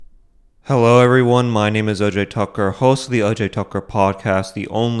Hello, everyone. My name is Ajay Thakkar, host of the Ajay Thakkar podcast, the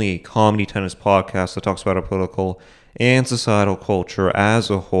only comedy tennis podcast that talks about our political and societal culture as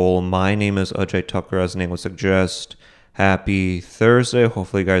a whole. My name is Ajay Thakkar, as the name would suggest. Happy Thursday.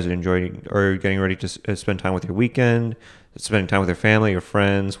 Hopefully, you guys are enjoying or getting ready to spend time with your weekend, spending time with your family, your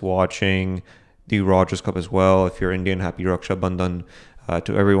friends, watching the Rogers Cup as well. If you're Indian, happy Raksha Bandhan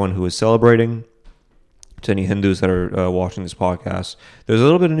to everyone who is celebrating. To any Hindus that are watching this podcast, there's a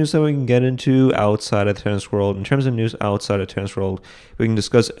little bit of news that we can get into outside of the tennis world. In terms of news outside of the tennis world, we can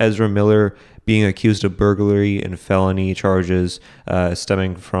discuss Ezra Miller being accused of burglary and felony charges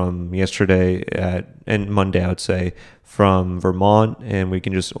stemming from yesterday and Monday, I would say, from Vermont. And we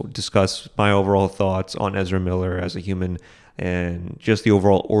can just discuss my overall thoughts on Ezra Miller as a human and just the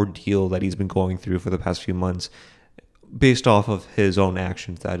overall ordeal that he's been going through for the past few months based off of his own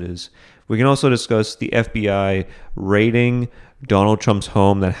actions, that is. We can also discuss the FBI raiding Donald Trump's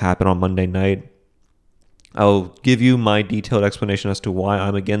home that happened on Monday night. I'll give you my detailed explanation as to why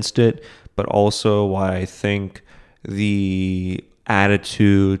I'm against it, but also why I think the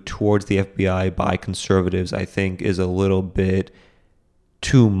attitude towards the FBI by conservatives, I think, is a little bit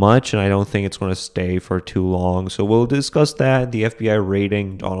too much, and I don't think it's going to stay for too long. So we'll discuss that, the FBI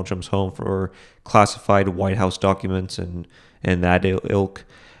raiding Donald Trump's home for classified White House documents and that ilk.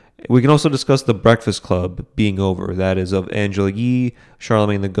 We can also discuss the Breakfast Club being over. That is of Angela Yee,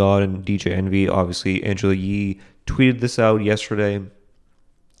 Charlamagne Tha God, and DJ Envy. Obviously, Angela Yee tweeted this out yesterday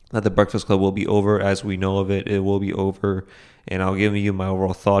that the Breakfast Club will be over. As we know of it, it will be over. And I'll give you my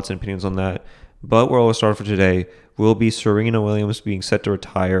overall thoughts and opinions on that. But where I'll start for today will be Serena Williams being set to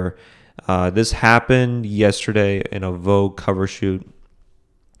retire. This happened yesterday in a Vogue cover shoot.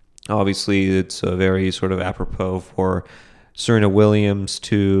 Obviously, it's a very sort of apropos for Serena Williams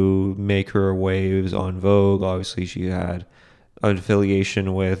to make her waves on Vogue. Obviously, she had an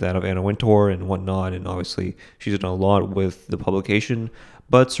affiliation with that of Anna Wintour and whatnot, and obviously she's done a lot with the publication.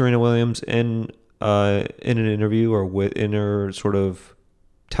 But Serena Williams, in an interview or in her sort of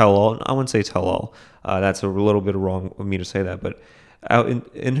tell-all, I wouldn't say tell-all. That's a little bit wrong of me to say that, but out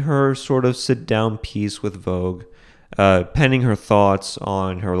in her sort of sit-down piece with Vogue, penning her thoughts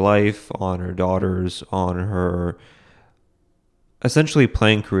on her life, on her daughters, on her essentially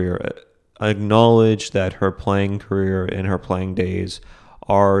playing career, acknowledge that her playing career and her playing days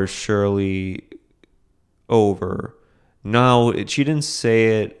are surely over. Now, she didn't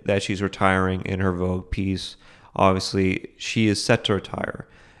say it that she's retiring in her Vogue piece. Obviously, she is set to retire,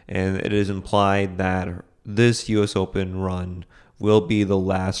 and it is implied that this U.S. Open run will be the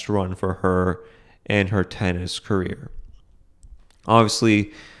last run for her and her tennis career.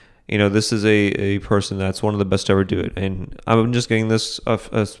 Obviously, this is a person that's one of the best to ever do it. And I'm just getting this a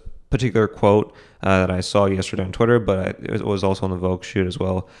particular quote that I saw yesterday on Twitter, but it was also on the Vogue shoot as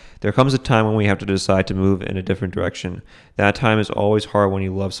well. There comes a time when we have to decide to move in a different direction. That time is always hard when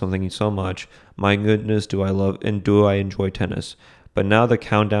you love something so much. My goodness, do I enjoy tennis? But now the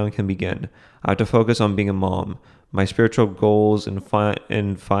countdown can begin. I have to focus on being a mom, my spiritual goals, and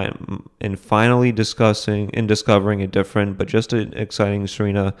finally discovering a different but just an exciting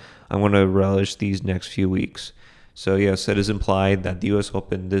Serena. I'm going to relish these next few weeks. So yes, it is implied that the U.S.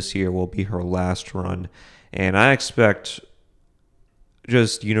 Open this year will be her last run, and I expect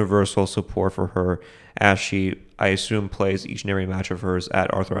just universal support for her as she, I assume, plays each and every match of hers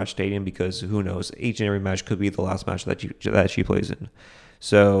at Arthur Ashe Stadium, because who knows, each and every match could be the last match that she plays in.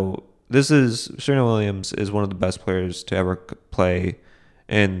 So Serena Williams is one of the best players to ever play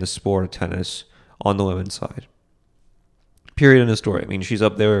in the sport of tennis on the women's side. Period in the story. I mean, she's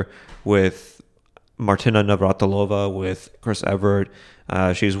up there with Martina Navratilova, with Chris Evert.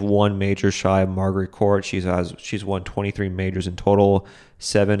 She's one major shy of Margaret Court. She's won 23 majors in total,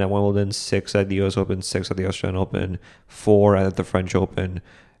 7 at Wimbledon, 6 at the U.S. Open, 6 at the Australian Open, 4 at the French Open.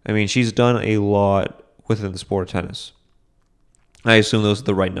 I mean, she's done a lot within the sport of tennis. I assume those are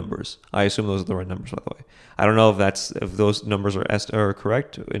the right numbers. By the way. I don't know if those numbers are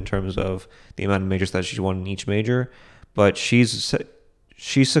correct in terms of the amount of majors that she's won in each major, but she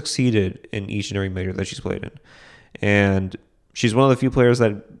succeeded in each and every major that she's played in. And she's one of the few players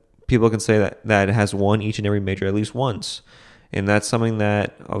that people can say that has won each and every major at least once. And that's something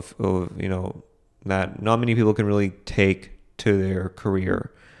that that not many people can really take to their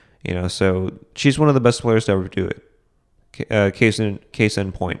career. So she's one of the best players to ever do it. Case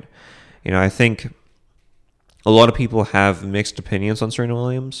in point. I think a lot of people have mixed opinions on Serena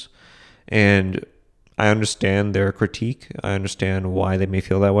Williams, and I understand their critique. I understand why they may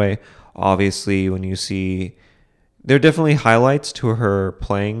feel that way. Obviously, when you see, there are definitely highlights to her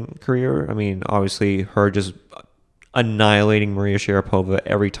playing career. I mean, obviously, her just annihilating Maria Sharapova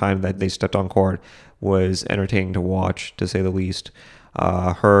every time that they stepped on court was entertaining to watch, to say the least.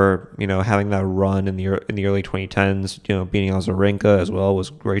 Her, having that run in the early 2010s, beating Azarenka as well was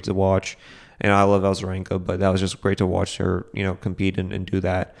great to watch. And I love Azarenka, but that was just great to watch her, compete and do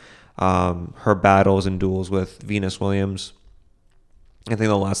that. Her battles and duels with Venus Williams. I think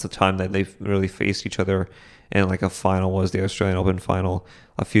the time that they really faced each other in like a final was the Australian Open final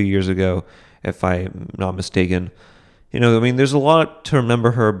a few years ago, if I'm not mistaken. There's a lot to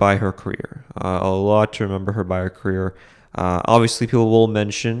remember her by her career. Obviously, people will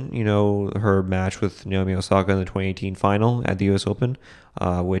mention, her match with Naomi Osaka in the 2018 final at the U.S. Open,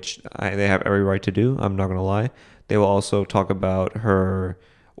 which they have every right to do. I'm not going to lie. They will also talk about her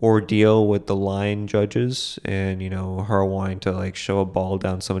ordeal with the line judges and, her wanting to like shove a ball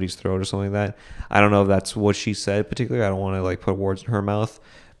down somebody's throat or something like that. I don't know if that's what she said particularly. I don't want to like put words in her mouth,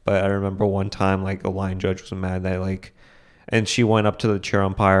 but I remember one time like a line judge was mad that like, and she went up to the chair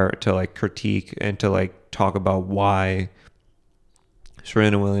umpire to like critique and to like talk about why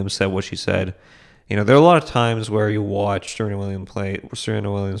Serena Williams said what she said. There are a lot of times where you watch Serena Williams play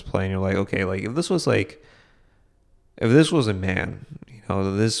and you're like, okay, like if this was a man,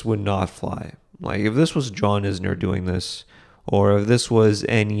 this would not fly. Like if this was John Isner doing this, or if this was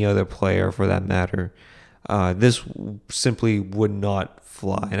any other player for that matter, this simply would not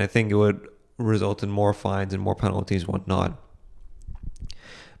fly. And I think it would result in more fines and more penalties and whatnot.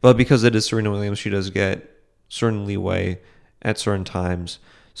 But because it is Serena Williams, she does get certain leeway at certain times.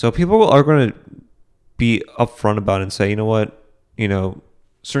 So people are going to be upfront about it and say, you know what,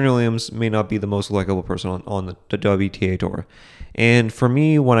 Serena Williams may not be the most likable person on the WTA tour. And for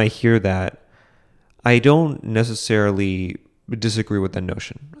me, when I hear that, I don't necessarily disagree with that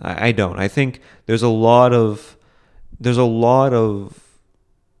notion. I don't. I think there's a lot of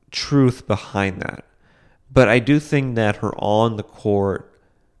truth behind that. But I do think that her on the court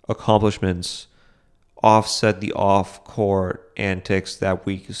accomplishments offset the off court antics that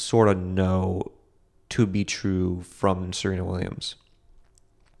we sort of know to be true from Serena Williams.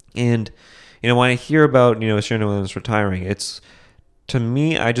 And when I hear about Serena Williams retiring, to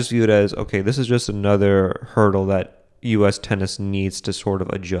me, I just view it as, okay, this is just another hurdle that U.S. tennis needs to sort of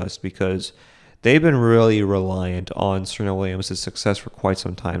adjust, because they've been really reliant on Serena Williams' success for quite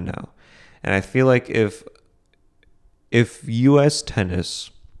some time now. And I feel like if U.S.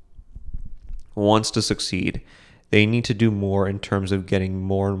 tennis wants to succeed, they need to do more in terms of getting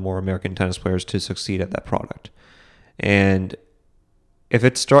more and more American tennis players to succeed at that product. And if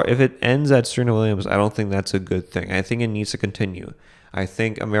it ends at Serena Williams, I don't think that's a good thing. I think it needs to continue. I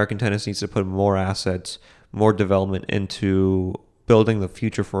think American tennis needs to put more assets, more development into building the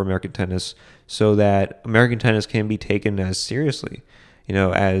future for American tennis, so that American tennis can be taken as seriously,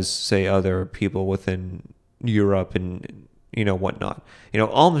 as say other people within Europe and whatnot.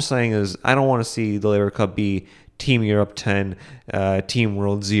 All I'm saying is I don't want to see the Laver Cup be Team Europe 10, Team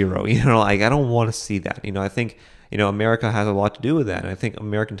World 0. I don't want to see that. I think America has a lot to do with that. And I think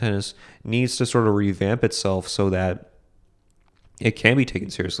American tennis needs to sort of revamp itself so that it can be taken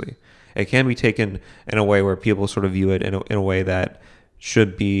seriously. It can be taken in a way where people sort of view it in a way that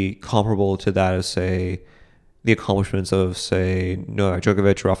should be comparable to that of, say, the accomplishments of, say, Novak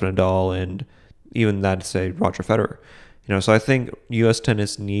Djokovic, Rafa Nadal, and even that, say, Roger Federer. So I think U.S.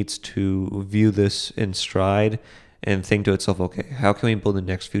 tennis needs to view this in stride and think to itself, okay, how can we build the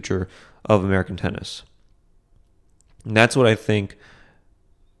next future of American tennis? And that's what I think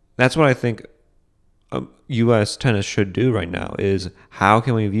U.S. tennis should do right now, is how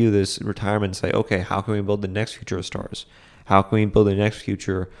can we view this retirement and say, okay, how can we build the next future of stars? How can we build the next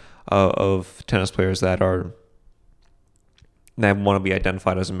future of tennis players that want to be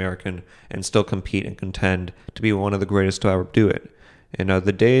identified as American and still compete and contend to be one of the greatest to ever do it?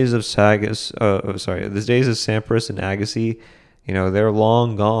 The days of Sampras and Agassi, they're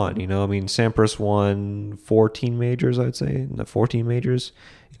long gone. Sampras won 14 majors, I'd say, 14 majors.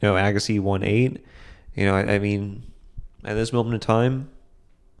 Agassi won 8. At this moment in time,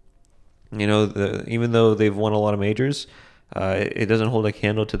 even though they've won a lot of majors, it doesn't hold a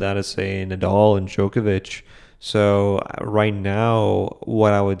candle to that of, say, Nadal and Djokovic. So right now,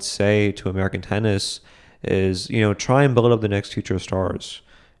 what I would say to American tennis is, try and build up the next future of stars.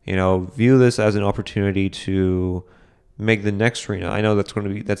 View this as an opportunity to make the next Serena. I know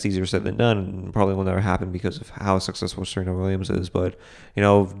that's easier said than done, and probably will never happen because of how successful Serena Williams is. But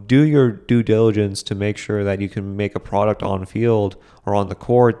do your due diligence to make sure that you can make a product on field or on the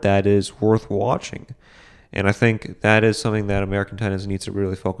court that is worth watching. And I think that is something that American tennis needs to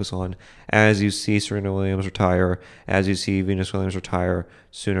really focus on as you see Serena Williams retire, as you see Venus Williams retire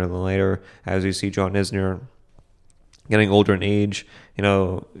sooner than later, as you see John Isner getting older in age,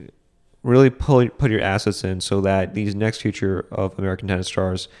 really put your assets in so that these next future of American tennis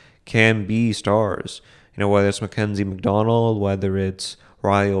stars can be stars. Whether it's Mackenzie McDonald, whether it's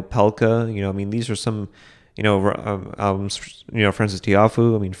Riley Opelka, these are some, Francis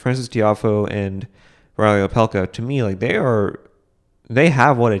Tiafoe. Francis Tiafoe and Riley Opelka, to me, like they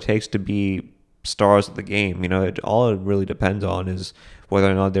have what it takes to be stars of the game. All it really depends on is whether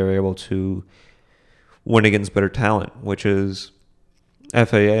or not they're able to win against better talent, which is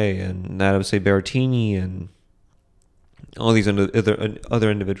FAA and that of, say, Berrettini and all these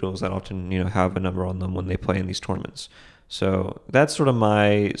other individuals that often have a number on them when they play in these tournaments. So that's sort of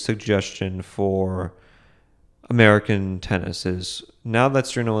my suggestion for American tennis is, now that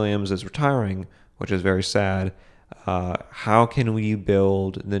Serena Williams is retiring, which is very sad, how can we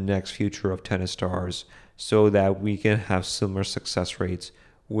build the next future of tennis stars so that we can have similar success rates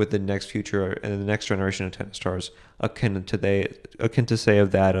with the next future and the next generation of tennis stars akin to say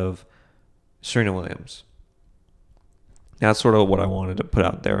of that of Serena Williams. That's sort of what I wanted to put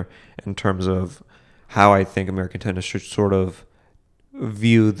out there in terms of how I think American tennis should sort of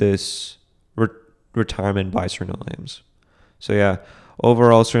view this retirement by Serena Williams. So yeah,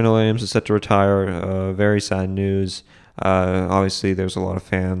 overall, Serena Williams is set to retire. Very sad news. Obviously, there's a lot of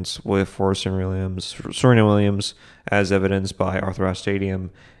fans for Serena Williams, as evidenced by Arthur Ashe Stadium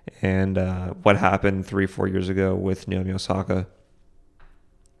and what happened 3-4 years ago with Naomi Osaka.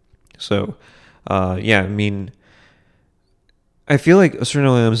 So, I feel like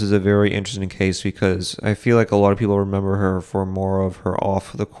Serena Williams is a very interesting case because I feel like a lot of people remember her for more of her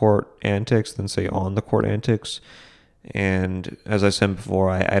off-the-court antics than, say, on-the-court antics. And as I said before,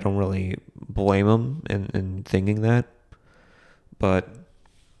 I don't really blame them in thinking that. But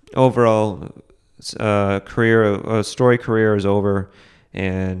overall, story career is over,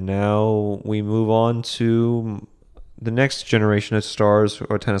 and now we move on to the next generation of stars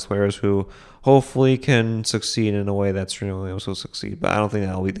or tennis players who hopefully can succeed in a way that Serena Williams will succeed. But I don't think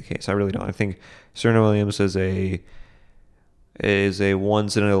that will be the case. I really don't. I think Serena Williams is a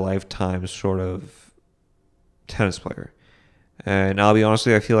once in a lifetime sort of tennis player. And I'll be honest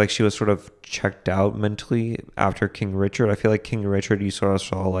with you, I feel like she was sort of checked out mentally after King Richard. I feel like King Richard, you sort of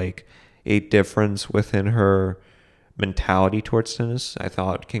saw like a difference within her mentality towards tennis. I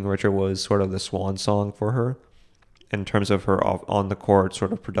thought King Richard was sort of the swan song for her in terms of her on the court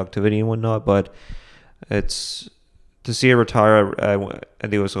sort of productivity and whatnot. But it's to see her retire at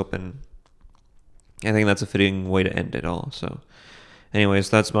the US Open, I think that's a fitting way to end it all. So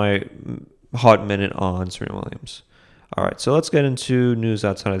anyways, that's my hot minute on Serena Williams. All right, so let's get into news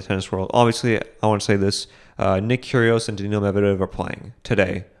outside of the tennis world. Obviously, I want to say this. Nick Kyrgios and Daniil Medvedev are playing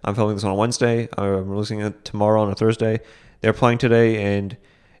today. I'm filming this on a Wednesday. I'm releasing it tomorrow on a Thursday. They're playing today, and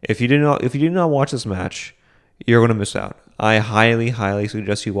if you did not watch this match, you're going to miss out. I highly, highly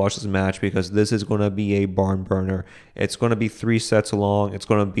suggest you watch this match because this is going to be a barn burner. It's going to be 3 sets long. It's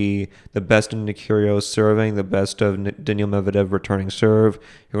going to be the best of Nick Kyrgios serving, the best of Daniil Medvedev returning serve.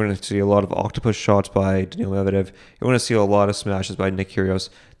 You're going to see a lot of octopus shots by Daniil Medvedev. You're going to see a lot of smashes by Nick Kyrgios.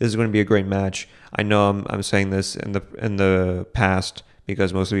 This is going to be a great match. I know I'm saying this in the past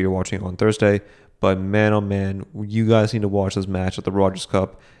because most of you are watching on Thursday, but man, oh man, you guys need to watch this match at the Rogers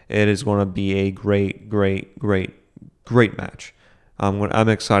Cup. It is going to be a great, great, great, great match. I'm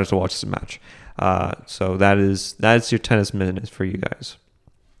excited to watch this match. So that's your tennis minute for you guys.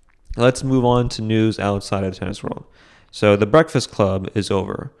 Let's move on to news outside of the tennis world. So the Breakfast Club is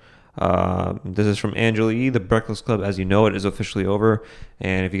over. This is from Angela Yee. The Breakfast Club, as you know, it is officially over.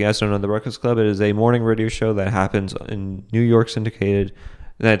 And if you guys don't know the Breakfast Club, it is a morning radio show that happens in New York syndicated.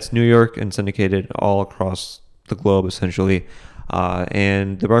 That's New York and syndicated all across the globe, essentially.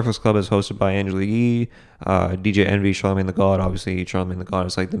 And the Breakfast Club is hosted by Angela Yee, DJ Envy, Charlamagne Tha God. Obviously, Charlamagne Tha God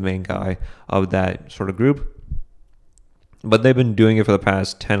is like the main guy of that sort of group. But they've been doing it for the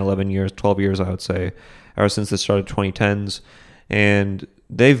past 10, 11 years, 12 years, I would say, ever since the start of 2010s. And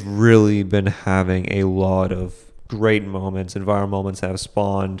they've really been having a lot of great moments and viral moments that have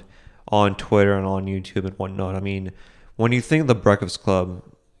spawned on Twitter and on YouTube and whatnot. I mean, when you think of the Breakfast Club,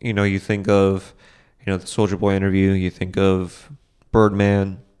 you think of, the Soulja Boy interview, you think of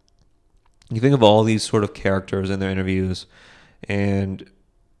Birdman, you think of all these sort of characters in their interviews, and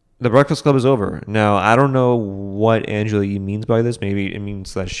the Breakfast Club is over. Now, I don't know what Angela Yee means by this. Maybe it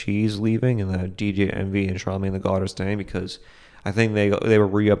means that she's leaving and that DJ Envy and Charlamagne Tha God are staying, because I think they were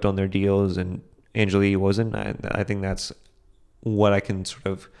re-upped on their deals and Angela Yee wasn't. I think that's what I can sort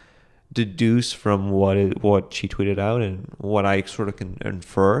of deduce from what she tweeted out and what I sort of can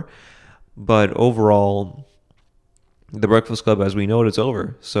infer. But overall, The Breakfast Club, as we know it, is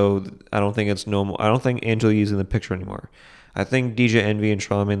over. So I don't think it's no more. I don't think Angela Yee is in the picture anymore. I think DJ Envy and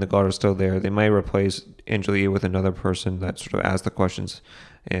Charlamagne Tha God are still there. They might replace Angela Yee with another person that sort of asks the questions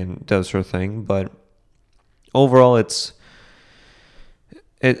and does her thing. But overall,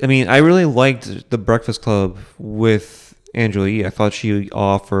 I mean, I really liked the Breakfast Club with Angela Yee. I thought she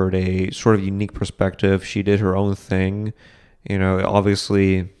offered a sort of unique perspective. She did her own thing. You know,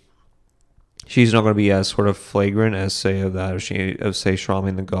 obviously, she's not going to be as sort of flagrant as say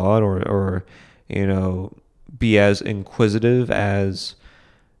Charlamagne Tha God, or you know, be as inquisitive as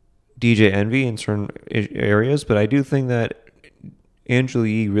DJ Envy in certain areas. But I do think that Angela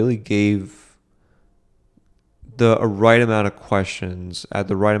Yee really gave a right amount of questions at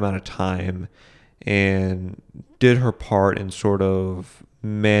the right amount of time and did her part in sort of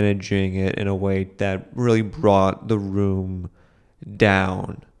managing it in a way that really brought the room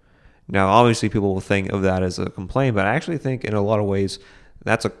down. Now, obviously, people will think of that as a complaint, but I actually think in a lot of ways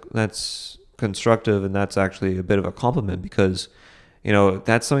that's constructive, and that's actually a bit of a compliment, because you know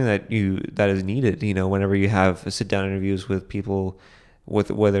that's something that is needed. You know, whenever you have sit-down interviews with people,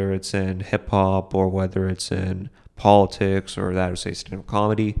 with whether it's in hip hop or whether it's in politics or that, or say stand-up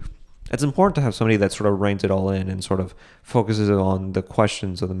comedy, it's important to have somebody that sort of reins it all in and sort of focuses on the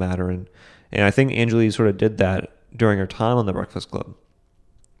questions of the matter. And I think Angela Yee sort of did that during her time on The Breakfast Club.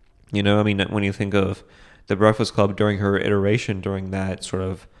 You know, I mean, when you think of The Breakfast Club during her iteration, during that sort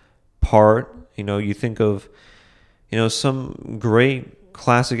of part, you know, you think of, you know, some great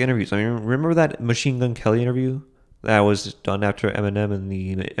classic interviews. I mean, remember that Machine Gun Kelly interview that was done after Eminem and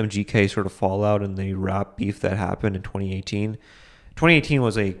the MGK sort of fallout and the rap beef that happened in 2018? 2018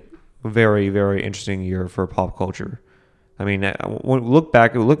 was a very, very interesting year for pop culture. I mean, look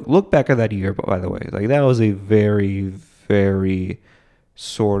back at that year, by the way. Like, that was a very, very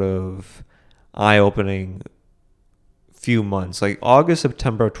sort of eye-opening few months. Like August,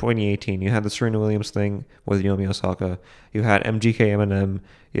 September of 2018, you had the Serena Williams thing with Naomi Osaka. You had MGK Eminem.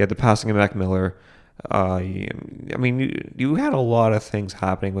 You had the passing of Mac Miller. I mean, you had a lot of things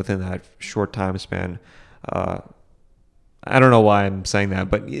happening within that short time span. I don't know why I'm saying that,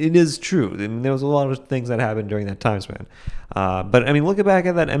 but it is true. I mean, there was a lot of things that happened during that time span. But I mean, look back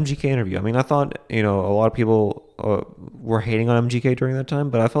at that MGK interview. I mean, I thought, you know, a lot of people were hating on MGK during that time,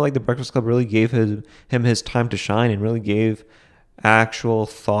 but I felt like The Breakfast Club really gave him his time to shine and really gave actual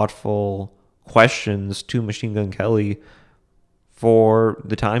thoughtful questions to Machine Gun Kelly for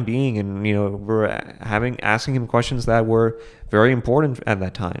the time being. And, you know, we're asking him questions that were very important at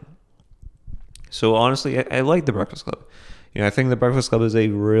that time. So honestly, I like The Breakfast Club. You know, I think The Breakfast Club is a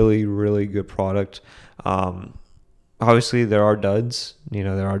really, really good product. Obviously, there are duds. You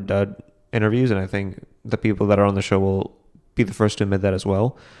know, there are dud interviews, and I think the people that are on the show will be the first to admit that as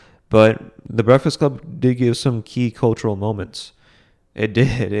well. But The Breakfast Club did give some key cultural moments. It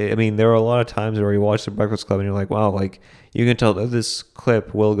did. I mean, there are a lot of times where you watch The Breakfast Club and you're like, wow, like, you can tell that this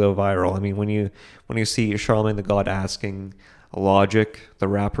clip will go viral. I mean, when you see Charlamagne Tha God asking Logic, the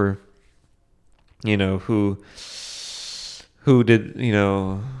rapper, you know, who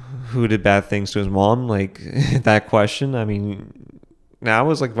did bad things to his mom, like, that question, I mean, that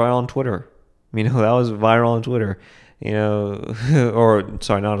was like viral on Twitter. You know, that was viral on Twitter. You know, or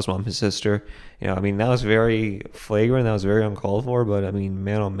sorry, not his mom, his sister. You know, I mean, that was very flagrant. That was very uncalled for. But I mean,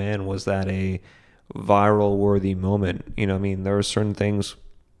 man, oh man, was that a viral worthy moment? You know, I mean, there were certain things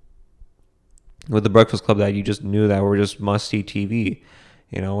with The Breakfast Club that you just knew that were just must-see TV.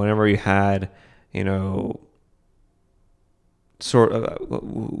 You know, whenever you had, you know, sort of,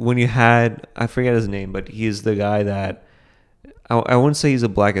 when you had, I forget his name, but he's the guy that, I wouldn't say he's a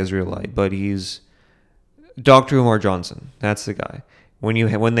black Israelite, but he's Dr. Umar Johnson. That's the guy.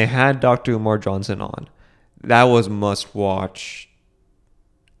 When they had Dr. Umar Johnson on, that was must-watch.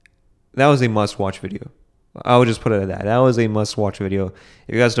 That was a must-watch video. I would just put it at that. That was a must-watch video.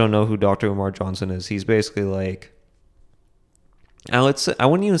 If you guys don't know who Dr. Umar Johnson is, he's basically like, I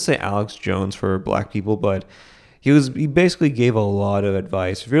wouldn't even say Alex Jones for black people, but he basically gave a lot of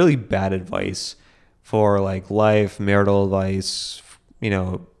advice, really bad advice for like life, marital advice, you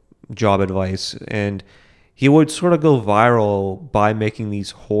know, job advice, and he would sort of go viral by making these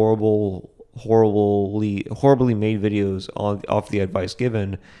horribly made videos off the advice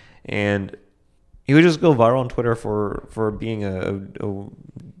given, and he would just go viral on Twitter for being a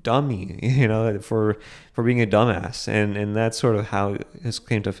dummy, you know, for being a dumbass, and that's sort of how his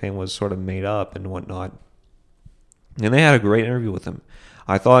claim to fame was sort of made up and whatnot. And they had a great interview with him.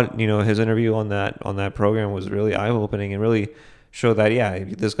 I thought, you know, his interview on that program was really eye-opening and really showed that, yeah,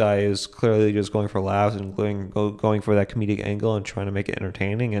 this guy is clearly just going for laughs and going for that comedic angle and trying to make it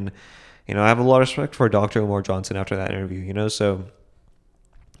entertaining. And, I have a lot of respect for Dr. Umar Johnson after that interview, so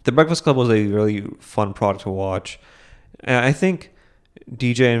The Breakfast Club was a really fun product to watch. And I think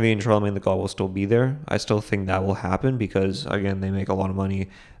DJ Envy and Charlamagne Tha God will still be there. I still think that will happen because, again, they make a lot of money.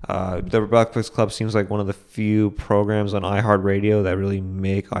 The Breakfast Club seems like one of the few programs on iHeartRadio that really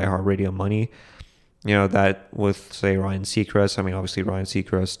make iHeartRadio money. That with, say, Ryan Seacrest. Obviously Ryan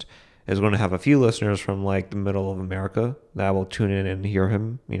Seacrest is going to have a few listeners from, like, the middle of America that will tune in and hear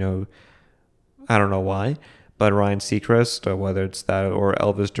him. I don't know why. But Ryan Seacrest, whether it's that or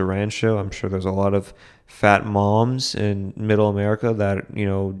Elvis Duran show, I'm sure there's a lot of fat moms in middle America that,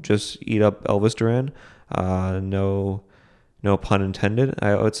 just eat up Elvis Duran. No pun intended,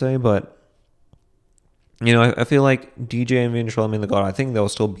 I would say. But, I feel like DJ and Charlamagne Tha God, I think they'll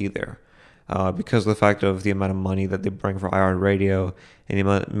still be there. Because of the fact of the amount of money that they bring for iHeartRadio and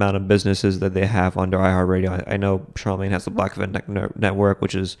the amount of businesses that they have under iHeartRadio. I know Charlamagne has the Black Event Network,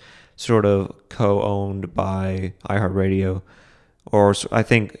 which is sort of co-owned by iHeartRadio, or I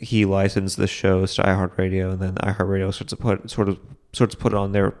think he licensed the shows to iHeartRadio, and then iHeartRadio starts to put it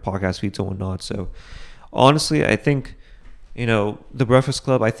on their podcast feeds and whatnot. So honestly, I think the Breakfast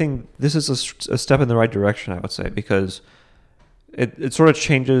Club, I think this is a step in the right direction, I would say, because it sort of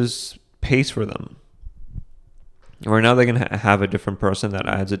changes pace for them. Or now they're going to have a different person that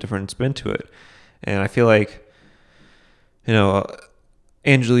adds a different spin to it. And I feel like,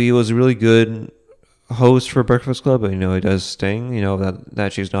 Angela Yee was a really good host for Breakfast Club, but, it does sting,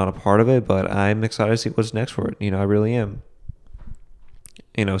 that she's not a part of it, but I'm excited to see what's next for it. I really am.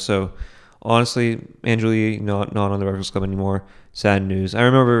 So honestly, Angela Yee not on the Breakfast Club anymore. Sad news. I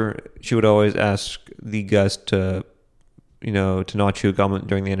remember she would always ask the guest to not chew gum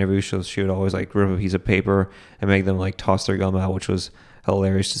during the interview. So she would always like rip a piece of paper and make them like toss their gum out, which was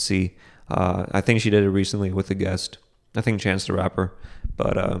hilarious to see. I think she did it recently with a guest. I think Chance the Rapper.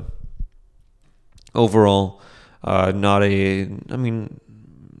 But overall, it's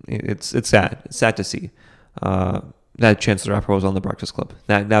sad. It's sad to see that Chance the Rapper was on the Breakfast Club.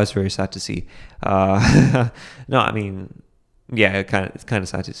 That was very sad to see. It's kind of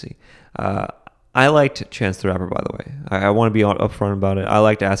sad to see. I liked Chance the Rapper, by the way. I want to be upfront about it. I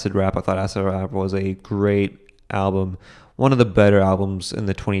liked Acid Rap. I thought Acid Rap was a great album. One of the better albums in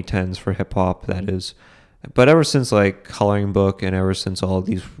the 2010s for hip-hop, that is. But ever since, like, Coloring Book and ever since all of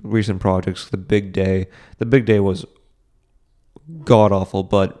these recent projects, The Big Day was god-awful.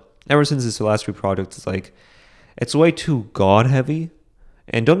 But ever since his last few projects, it's like, it's way too God-heavy.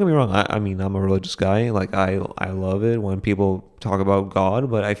 And don't get me wrong, I'm a religious guy. Like, I love it when people talk about God,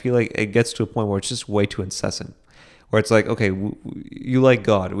 but I feel like it gets to a point where it's just way too incessant. Where it's like, okay, you like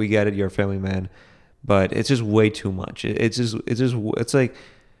God, we get it, you're a family man, but it's just way too much. It's like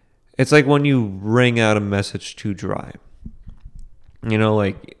when you wring out a message too dry.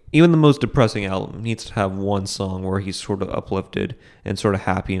 Like, even the most depressing album needs to have one song where he's sort of uplifted and sort of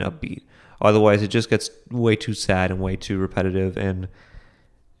happy and upbeat. Otherwise, it just gets way too sad and way too repetitive, and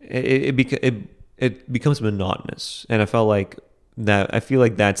it becomes monotonous. And I feel like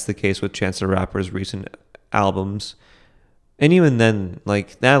that's the case with Chance the Rapper's recent albums. And even then,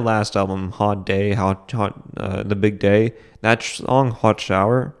 like that last album, Hot Day, The Big Day, that song, Hot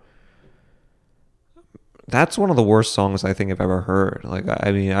Shower, that's one of the worst songs I think I've ever heard. Like, I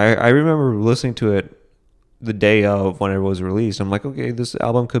remember listening to it the day of when it was released. I'm like, okay, this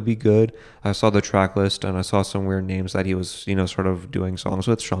album could be good. I saw the track list and I saw some weird names that he was, sort of doing songs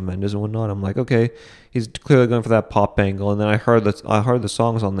with, Shawn Mendes and whatnot. I'm like, okay, he's clearly going for that pop angle. And then I heard the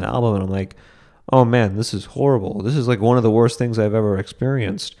songs on the album and I'm like, oh man, this is horrible. This is like one of the worst things I've ever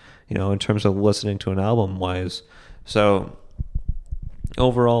experienced, in terms of listening to an album wise. So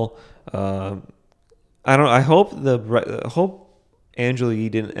overall, I hope Angela Yee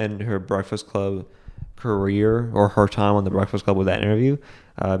didn't end her Breakfast Club career or her time on the Breakfast Club with that interview,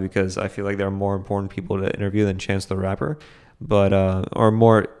 because I feel like there are more important people to interview than Chance the Rapper, but or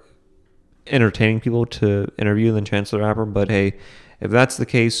more entertaining people to interview than Chance the Rapper. But hey, if that's the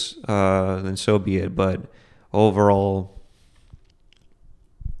case, then so be it. But overall,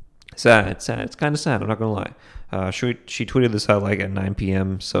 sad. It's kind of sad. I'm not gonna lie. She tweeted this out like at 9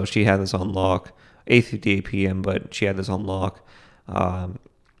 p.m. So she had this on lock. 8:58 p.m. But she had this on lock.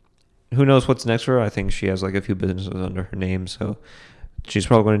 Who knows what's next for her? I think she has like a few businesses under her name, so she's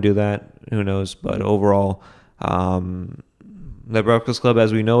probably going to do that. Who knows? But overall, the Breakfast Club,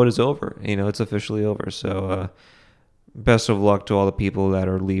 as we know it, is over. It's officially over. So best of luck to all the people that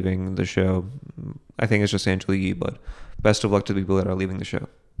are leaving the show. I think it's just Angela Yee, but best of luck to the people that are leaving the show.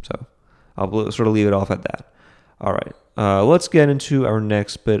 So I'll sort of leave it off at that. All right. Let's get into our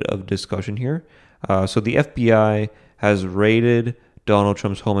next bit of discussion here. So the FBI has raided Donald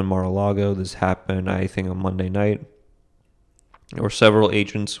Trump's home in Mar-a-Lago. This happened, I think, on Monday night. Or several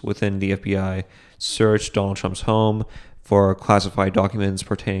agents within the FBI searched Donald Trump's home for classified documents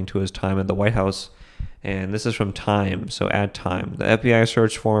pertaining to his time at the White House. And this is from Time, so at Time. The FBI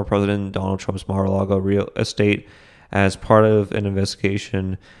searched former President Donald Trump's Mar-a-Lago real estate as part of an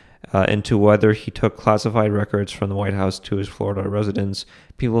investigation into whether he took classified records from the White House to his Florida residence.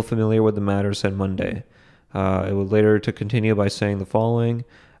 People familiar with the matter said Monday. It would later to continue by saying the following.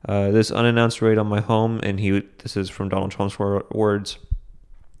 This unannounced raid on my home, and this is from Donald Trump's words.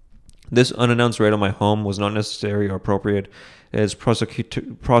 This unannounced raid on my home was not necessary or appropriate. It is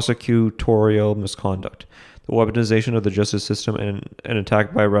prosecutorial misconduct, the weaponization of the justice system, and an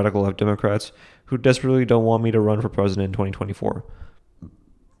attack by radical left Democrats who desperately don't want me to run for president in 2024.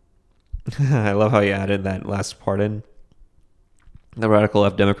 I love how you added that last part in. The radical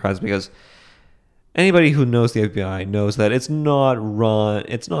left Democrats, because anybody who knows the FBI knows that it's not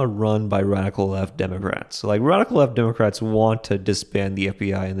run by radical left Democrats. Like, radical left Democrats want to disband the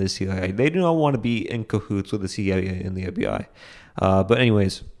FBI and the CIA. They do not want to be in cahoots with the CIA and the FBI. But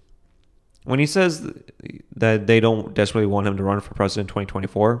anyways, when he says that they don't desperately want him to run for president in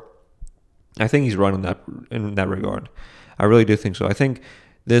 2024, I think he's right in that regard. I really do think so. I think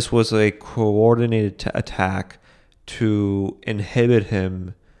this was a coordinated attack to inhibit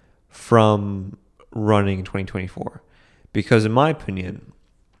him from running in 2024. Because in my opinion,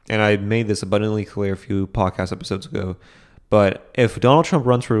 and I made this abundantly clear a few podcast episodes ago, but if Donald Trump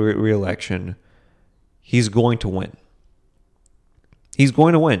runs for re-election, he's going to win. He's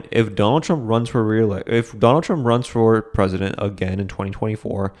going to win. If Donald Trump runs for president again in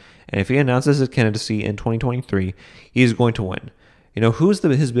 2024, and if he announces his candidacy in 2023, he's going to win. You know, who's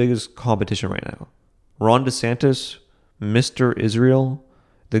his biggest competition right now? Ron DeSantis, Mr. Israel,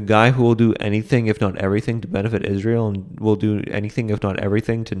 the guy who will do anything, if not everything, to benefit Israel, and will do anything, if not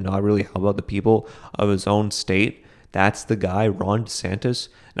everything, to not really help out the people of his own state. That's the guy, Ron DeSantis.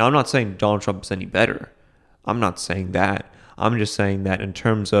 Now, I'm not saying Donald Trump is any better. I'm not saying that. I'm just saying that in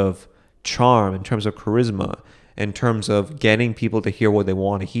terms of charm, in terms of charisma, in terms of getting people to hear what they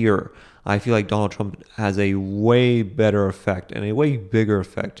want to hear, I feel like Donald Trump has a way better effect and a way bigger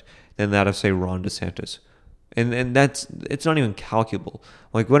effect than that of, say, Ron DeSantis. And it's not even calculable.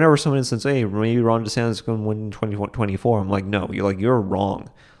 Like, whenever someone says, hey, maybe Ron DeSantis is going to win in 2024, I'm like, no, you're wrong.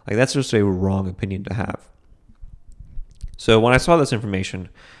 Like, that's just a wrong opinion to have. So when I saw this information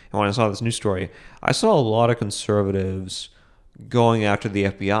and when I saw this news story, I saw a lot of conservatives going after the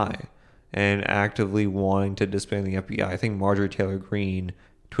FBI and actively wanting to disband the FBI. I think Marjorie Taylor Greene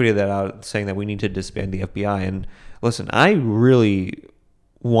tweeted that out, saying that we need to disband the FBI. And listen, I really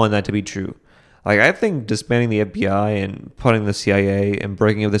want that to be true. Like, I think disbanding the FBI and putting the CIA and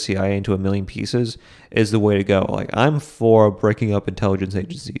breaking up the CIA into a million pieces is the way to go. Like, I'm for breaking up intelligence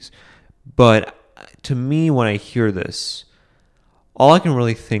agencies. But to me, when I hear this, all I can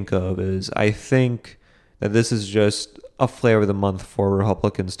really think of is I think that this is just a flavor of the month for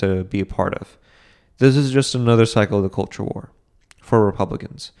Republicans to be a part of. This is just another cycle of the culture war for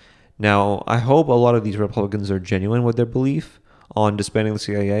Republicans. Now, I hope a lot of these Republicans are genuine with their belief on disbanding the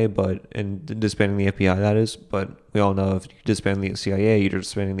CIA, and disbanding the FBI, that is. But we all know if you disband the CIA, you're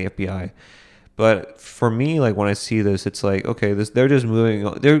disbanding the FBI. But for me, like, when I see this, it's like, okay, they're just moving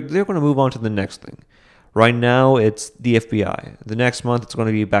on. They're going to move on to the next thing. Right now, it's the FBI. The next month, it's going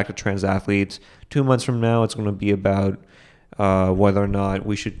to be back to trans athletes. 2 months from now, it's going to be about whether or not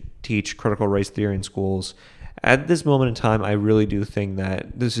we should teach critical race theory in schools. At this moment in time, I really do think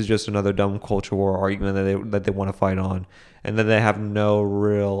that this is just another dumb culture war argument that they want to fight on, and that they have no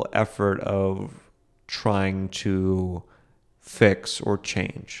real effort of trying to fix or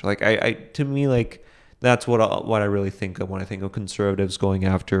change. Like, to me, like, that's what I really think of when I think of conservatives going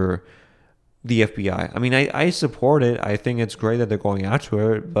after the FBI. I mean, I support it. I think it's great that they're going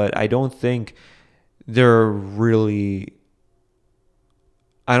after it, but I don't think they're really...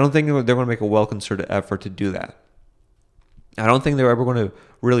 I don't think they're going to make a well-concerted effort to do that. I don't think they're ever going to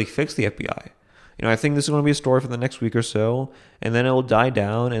really fix the FBI. You know, I think this is going to be a story for the next week or so, and then it will die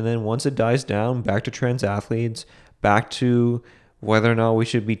down, and then once it dies down, back to trans athletes, back to whether or not we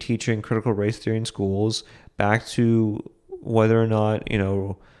should be teaching critical race theory in schools, back to whether or not,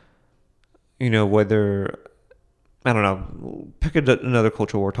 whether, I don't know, pick another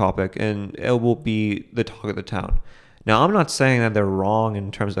culture war topic, and it will be the talk of the town. Now, I'm not saying that they're wrong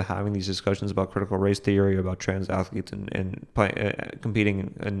in terms of having these discussions about critical race theory, about trans athletes and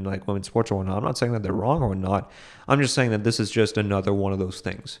competing in like women's sports or whatnot. I'm not saying that they're wrong or not. I'm just saying that this is just another one of those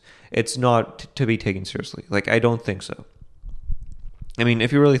things. It's not to be taken seriously. Like, I don't think so. I mean,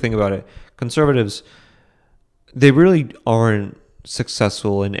 if you really think about it, conservatives, they really aren't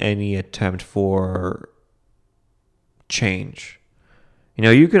successful in any attempt for change.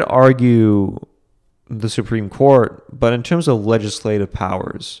 You could argue the Supreme Court, but in terms of legislative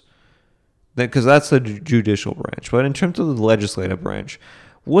powers, because that's the judicial branch, but in terms of the legislative branch,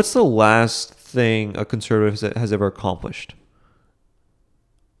 what's the last thing a conservative has ever accomplished?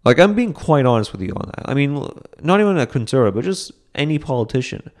 Like, I'm being quite honest with you on that. I mean, not even a conservative, but just any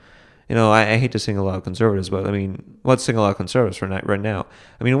politician. I hate to single out conservatives, but I mean, let's single out conservatives for right now.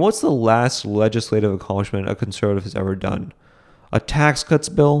 I mean, what's the last legislative accomplishment a conservative has ever done? A tax cuts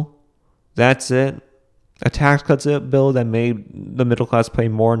bill? That's it? A tax cuts bill that made the middle class pay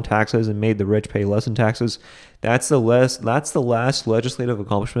more in taxes and made the rich pay less in taxes? That's the last legislative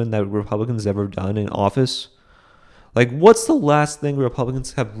accomplishment that Republicans ever done in office? Like, what's the last thing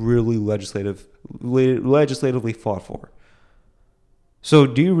Republicans have really legislatively fought for? So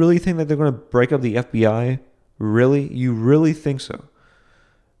do you really think that they're going to break up the FBI? Really? You really think so?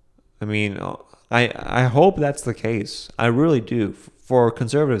 I mean, I hope that's the case. I really do, for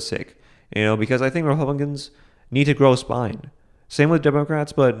conservatives' sake. Because I think Republicans need to grow a spine. Same with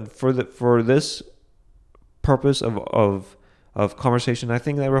Democrats, but for this purpose of conversation, I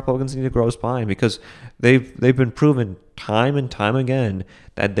think that Republicans need to grow a spine, because they've been proven time and time again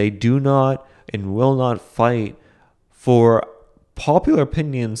that they do not and will not fight for popular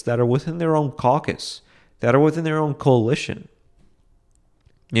opinions that are within their own caucus, that are within their own coalition.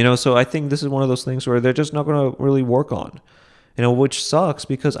 So I think this is one of those things where they're just not going to really work on, which sucks,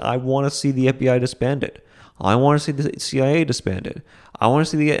 because I want to see the FBI disbanded. I want to see the CIA disbanded. I want to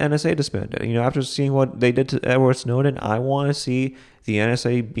see the NSA disbanded. After seeing what they did to Edward Snowden, I want to see the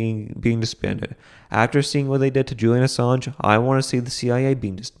NSA being disbanded. After seeing what they did to Julian Assange, I want to see the CIA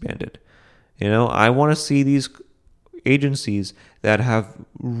being disbanded. I want to see these agencies that have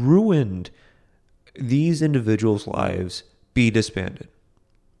ruined these individuals' lives be disbanded.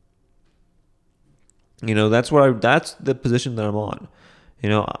 That's the position that I'm on.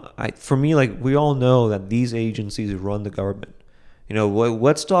 For me, like, we all know that these agencies run the government.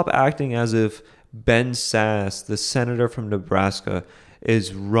 Let's stop acting as if Ben Sass, the senator from Nebraska,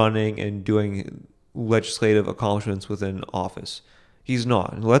 is running and doing legislative accomplishments within office. He's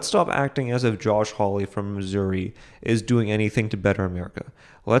not. Let's stop acting as if Josh Hawley from Missouri is doing anything to better America.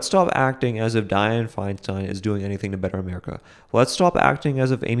 Let's stop acting as if Dianne Feinstein is doing anything to better America. Let's stop acting as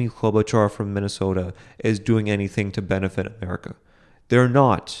if Amy Klobuchar from Minnesota is doing anything to benefit America. They're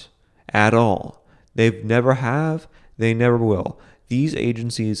not at all. They never have. They never will. These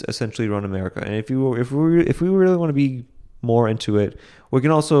agencies essentially run America. And if we really want to be more into it, we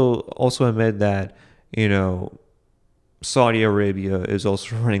can also admit that, Saudi Arabia is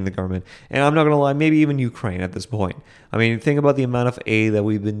also running the government. And I'm not going to lie, maybe even Ukraine at this point. I mean, think about the amount of aid that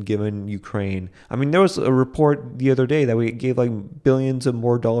we've been giving Ukraine. I mean, there was a report the other day that we gave like billions of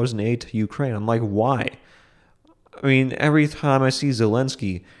more dollars in aid to Ukraine. I'm like, why? I mean, every time I see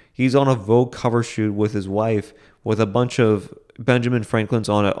Zelensky, he's on a Vogue cover shoot with his wife with a bunch of Benjamin Franklins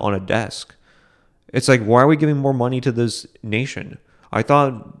on a desk. It's like, why are we giving more money to this nation? I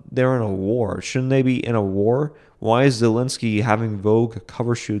thought they're in a war. Shouldn't they be in a war? Why is Zelensky having Vogue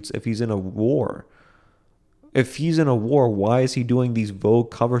cover shoots if he's in a war? If he's in a war, why is he doing these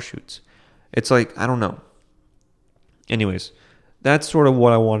Vogue cover shoots? It's like, I don't know. Anyways, that's sort of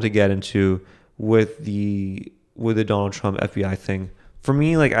what I wanted to get into with the Donald Trump FBI thing. For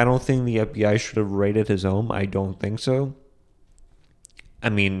me, like, I don't think the FBI should have raided his home. I don't think so. I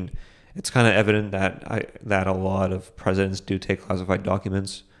mean, it's kind of evident that a lot of presidents do take classified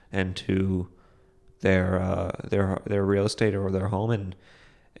documents into their real estate or their home. And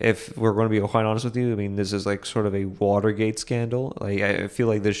if we're going to be quite honest with you, I mean, this is like sort of a Watergate scandal. Like, I feel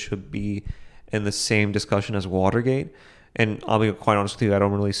like this should be in the same discussion as Watergate. And I'll be quite honest with you, I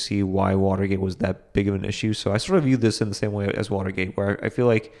don't really see why Watergate was that big of an issue. So I sort of view this in the same way as Watergate, where I feel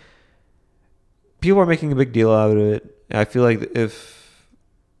like people are making a big deal out of it. I feel like if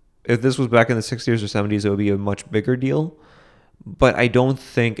this was back in the 60s or 70s, it would be a much bigger deal. But I don't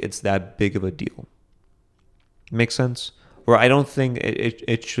think it's that big of a deal. Makes sense? Or I don't think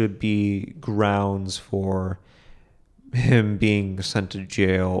it should be grounds for him being sent to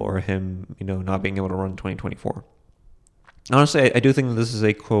jail or him, not being able to run in 2024. Honestly, I do think that this is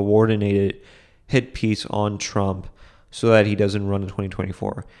a coordinated hit piece on Trump so that he doesn't run in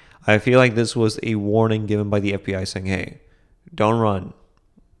 2024. I feel like this was a warning given by the FBI saying, "Hey, don't run.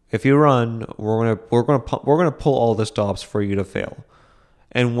 If you run, we're gonna pull all the stops for you to fail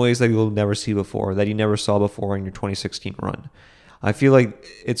in ways that you'll never see before, that you never saw before in your 2016 run." I feel like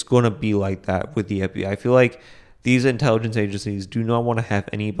it's gonna be like that with the FBI. I feel like these intelligence agencies do not want to have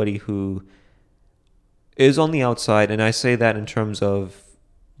anybody who is on the outside, and I say that in terms of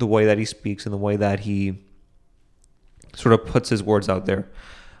the way that he speaks and the way that he sort of puts his words out there.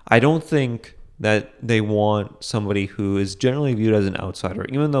 I don't think that they want somebody who is generally viewed as an outsider,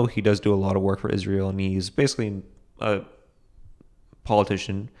 even though he does do a lot of work for Israel, and he's basically a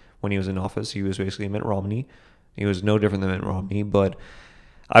politician. When he was in office, he was basically Mitt Romney. He was no different than Mitt Romney, but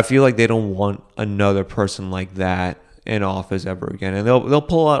I feel like they don't want another person like that in office ever again, and they'll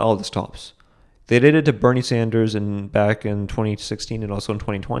pull out all the stops. They did it to Bernie Sanders back in 2016 and also in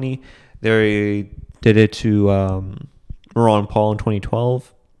 2020. They did it to Ron Paul in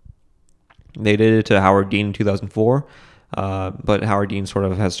 2012. They did it to Howard Dean in 2004, but Howard Dean sort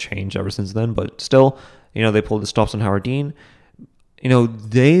of has changed ever since then. But still, they pulled the stops on Howard Dean.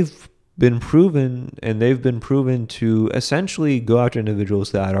 They've been proven, and they've been proven to essentially go after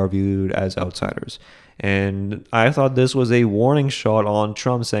individuals that are viewed as outsiders. And I thought this was a warning shot on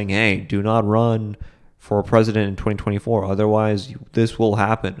Trump saying, hey, do not run for president in 2024. Otherwise, this will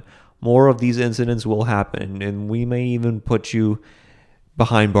happen. More of these incidents will happen, and we may even put you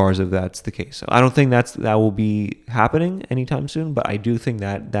behind bars if that's the case. So I don't think that will be happening anytime soon, but I do think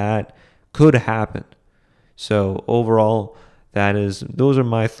that could happen. So overall, those are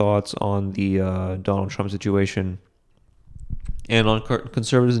my thoughts on the Donald Trump situation and on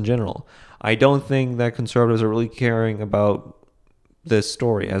conservatives in general. I don't think that conservatives are really caring about this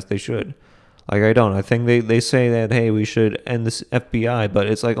story as they should. I don't. I think they say that, hey, we should end this FBI, but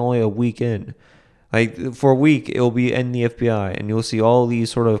it's only a week in. For a week, it will be end the FBI, and you'll see all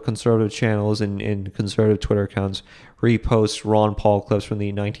these sort of conservative channels and conservative Twitter accounts repost Ron Paul clips from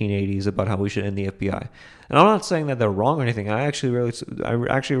the 1980s about how we should end the FBI. And I'm not saying that they're wrong or anything. I actually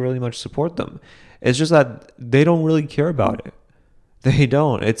really much support them. It's just that they don't really care about it. They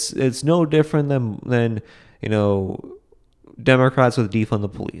don't. It's no different than Democrats with defund the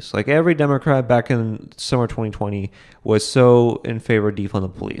police. Every Democrat back in summer 2020 was so in favor of defund the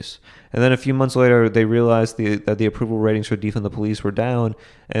police. And then a few months later, they realized that the approval ratings for defund the police were down,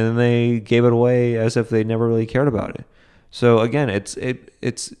 and then they gave it away as if they never really cared about it. So again, it's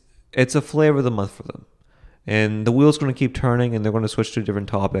a flavor of the month for them. And the wheel's going to keep turning, and they're going to switch to a different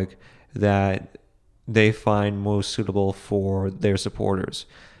topic that they find most suitable for their supporters.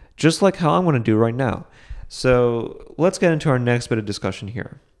 Just like how I'm going to do right now. So let's get into our next bit of discussion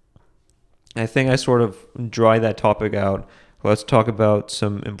here. I think I sort of dry that topic out. Let's talk about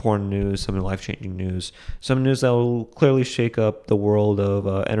some important news, some life-changing news, some news that will clearly shake up the world of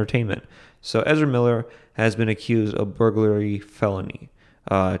entertainment. So Ezra Miller has been accused of burglary felony,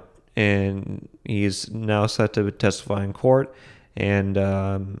 and he's now set to testify in court. And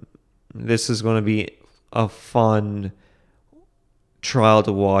this is going to be a fun trial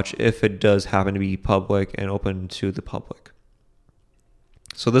to watch if it does happen to be public and open to the public.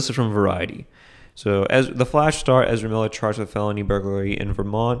 So this is from Variety. So as the Flash star Ezra Miller charged with felony burglary in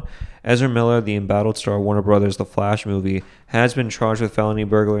Vermont. Ezra Miller, the embattled star of Warner Brothers' The Flash movie, has been charged with felony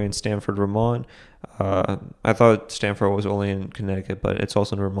burglary in Stamford, Vermont. I thought Stamford was only in Connecticut, but it's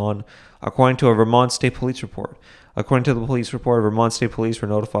also in Vermont, according to a Vermont State Police report. According to the police report, Vermont State Police were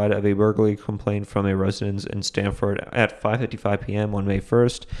notified of a burglary complaint from a residence in Stamford at 5:55 p.m. on May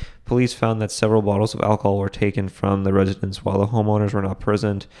 1st. Police found that several bottles of alcohol were taken from the residence while the homeowners were not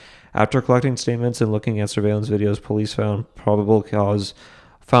present. After collecting statements and looking at surveillance videos, police found probable cause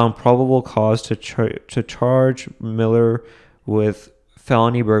to charge Miller with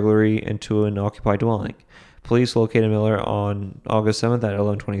felony burglary into an occupied dwelling. Police located Miller on August 7th at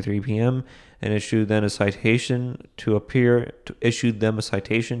 11:23 p.m. and issued them a citation to appear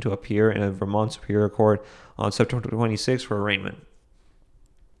in a Vermont Superior Court on September 26th for arraignment.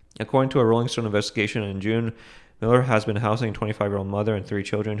 According to a Rolling Stone investigation in June, Miller has been housing a 25-year-old mother and 3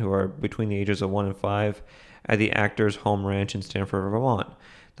 children who are between the ages of 1 and 5 at the actor's home ranch in Stamford, Vermont.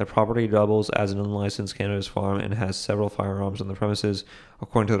 The property doubles as an unlicensed cannabis farm and has several firearms on the premises,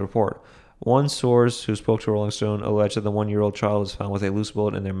 according to the report. One source who spoke to Rolling Stone alleged that the 1-year-old child was found with a loose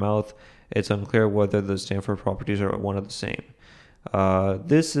bullet in their mouth. It's unclear whether the Stamford properties are one of the same.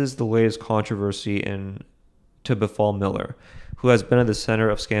 This is the latest controversy to befall Miller, who has been at the center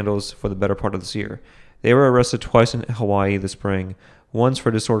of scandals for the better part of this year. They were arrested twice in Hawaii this spring, once for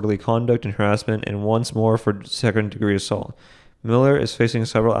disorderly conduct and harassment, and once more for second-degree assault. Miller is facing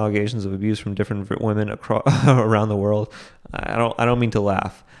several allegations of abuse from different women around the world. I don't mean to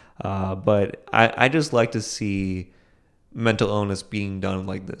laugh, but I just like to see mental illness being done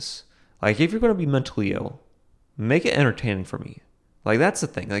like this. If you're going to be mentally ill, make it entertaining for me. That's the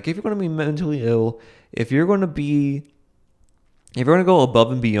thing. If you're going to be mentally ill, if you're going to go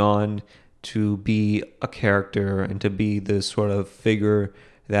above and beyond to be a character and to be this sort of figure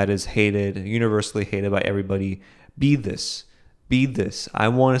that is hated, universally hated by everybody, be this. Be this. I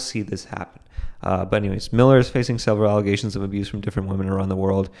want to see this happen. But anyways, Miller is facing several allegations of abuse from different women around the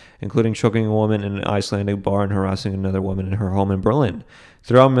world, including choking a woman in an Icelandic bar and harassing another woman in her home in Berlin.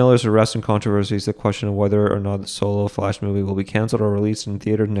 Throughout Miller's arrest and controversies, the question of whether or not the solo Flash movie will be canceled or released in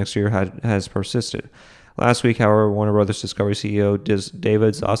theaters next year has persisted. Last week, however, Warner Brothers Discovery CEO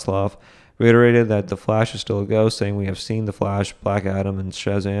David Zaslav reiterated that The Flash is still a go, saying, "We have seen The Flash, Black Adam, and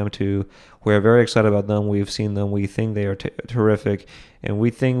Shazam 2. We are very excited about them. We've seen them. We think they are terrific, and we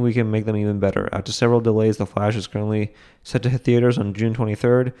think we can make them even better." After several delays, The Flash is currently set to hit theaters on June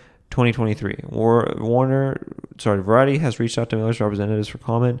 23rd, 2023. Variety has reached out to Miller's representatives for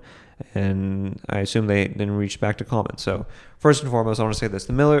comment, and I assume they didn't reach back to comment. So first and foremost, I want to say this: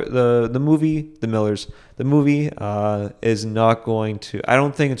 the movie is not going to. I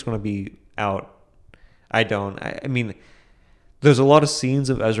don't think it's going to be out. I mean, there's a lot of scenes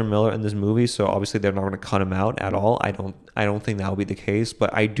of Ezra Miller in this movie, so obviously they're not going to cut him out at all. I don't think that will be the case, but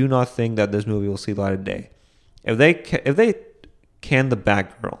I do not think that this movie will see the light of day. If they can the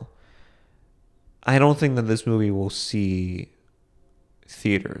Batgirl, I don't think that this movie will see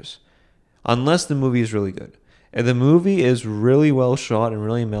theaters unless the movie is really good. If the movie is really well shot and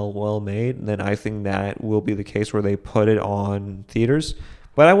really well made, then I think that will be the case where they put it on theaters.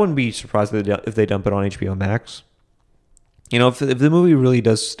 But I wouldn't be surprised if they dump it on HBO Max. You know, if the movie really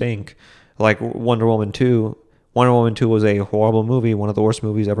does stink, like Wonder Woman 2 was a horrible movie, one of the worst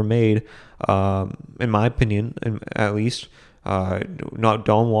movies ever made, in my opinion, at least.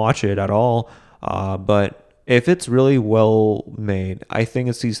 Don't watch it at all. But if it's really well made, I think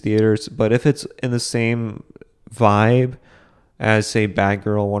it sees theaters. But if it's in the same vibe as, say,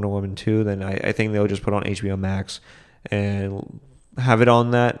 Batgirl, Wonder Woman 2, then I think they'll just put on HBO Max and have it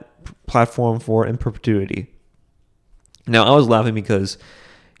on that platform in perpetuity. Now, I was laughing because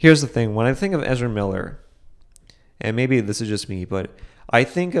here's the thing. When I think of Ezra Miller, and maybe this is just me, but when I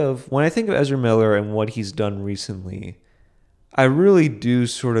think of Ezra Miller and what he's done recently, I really do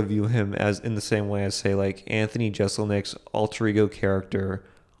sort of view him as in the same way as, say, like Anthony Jeselnik's alter ego character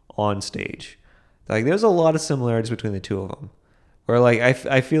on stage. Like, there's a lot of similarities between the two of them. Where, like,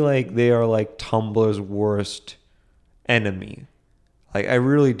 I feel like they are like Tumblr's worst enemy. Like, I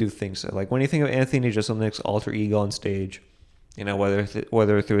really do think so. Like, when you think of Anthony Jeselnik's alter ego on stage, you know, whether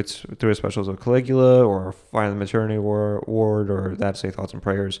through his specials of Caligula or Find the Maternity Ward or That Say Thoughts and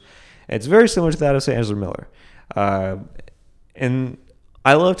Prayers, it's very similar to that of, say, Ezra Miller. And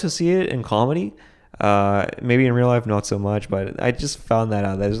I love to see it in comedy. Maybe in real life, not so much, but I just found that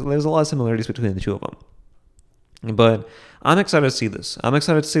out. There's a lot of similarities between the two of them. But I'm excited to see this. I'm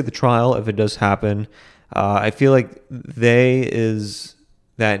excited to see the trial if it does happen. I feel like they is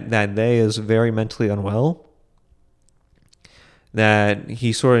very mentally unwell. That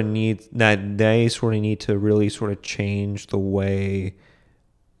they sort of need to really sort of change the way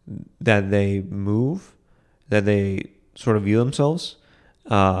that they move, that they sort of view themselves.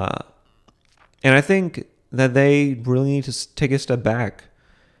 And I think that they really need to take a step back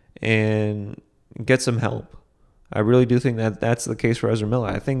and get some help. I really do think that that's the case for Ezra Miller.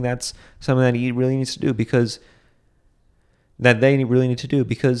 I think that's something that he really needs to do because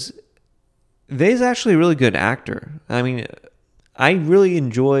they's actually a really good actor. I mean, I really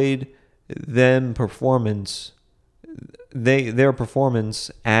enjoyed their performance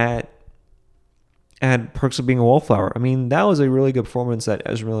at Perks of Being a Wallflower. I mean, that was a really good performance that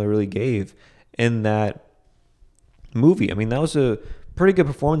Ezra Miller really gave in that movie. I mean, that was a pretty good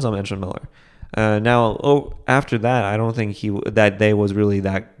performance on Ezra Miller. After that, I don't think that day was really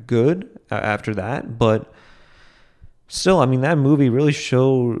that good after that, but still, I mean, that movie really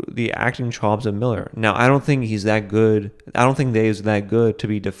showed the acting chops of Miller. Now, I don't think he's that good. I don't think they is that good to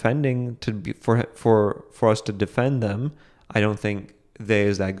be defending, for us to defend them. I don't think they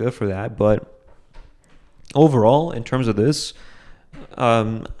is that good for that, but overall, in terms of this,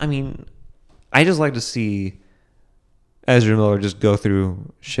 I mean, I just like to see Ezra Miller just go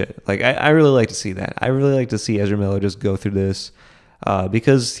through shit. Like, I really like to see that. I really like to see Ezra Miller just go through this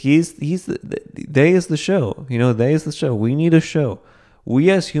because they is the show. You know, they is the show. We need a show.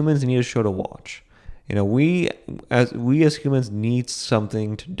 We as humans need a show to watch. You know, we as humans need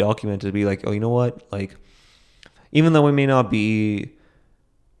something to document, to be like, oh, you know what? Like, even though we may not be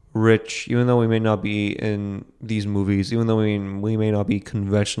rich, even though we may not be in these movies, even though we may not be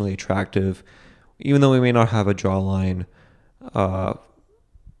conventionally attractive, even though we may not have a jawline,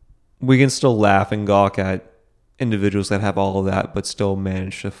 we can still laugh and gawk at individuals that have all of that but still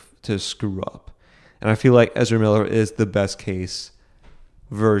manage to screw up. And I feel like Ezra Miller is the best case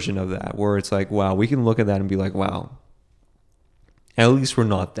version of that, where it's like, wow, we can look at that and be like, wow, At least we're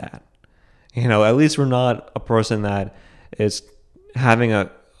not that. At least we're not a person that is having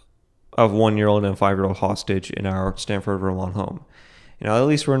a 1-year-old and a 5-year-old hostage in our Stanford, Vermont home. At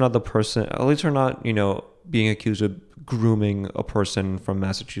least we're not the person. At least we're not, being accused of grooming a person from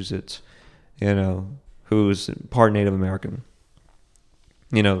Massachusetts, who's part Native American.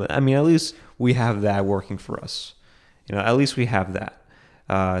 At least we have that working for us. At least we have that.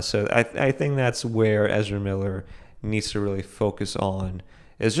 So I think that's where Ezra Miller needs to really focus on,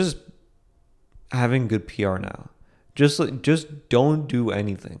 is just having good PR now. Just don't do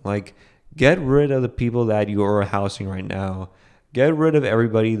anything. Like, get rid of the people that you are housing right now. Get rid of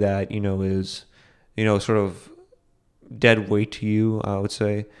everybody that, is, sort of dead weight to you, I would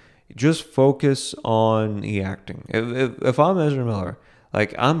say. Just focus on the acting. If I'm Ezra Miller,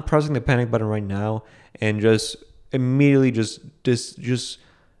 like, I'm pressing the panic button right now and just immediately just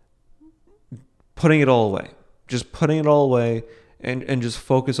putting it all away. Just putting it all away and just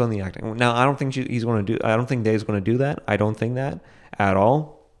focus on the acting. Now, I don't think I don't think Dave's going to do that. I don't think that at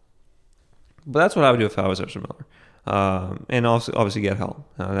all. But that's what I would do if I was Ezra Miller. And also, obviously, get help.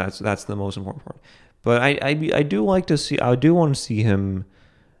 That's the most important part. But I do want to see him.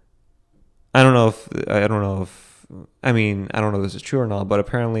 I don't know if this is true or not, but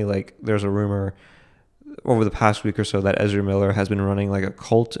apparently, like, there's a rumor over the past week or so that Ezra Miller has been running like a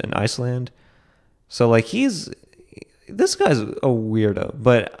cult in Iceland. So, like, this guy's a weirdo,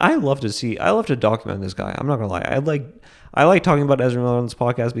 but I love to document this guy. I'm not gonna lie. I like talking about Ezra Miller on this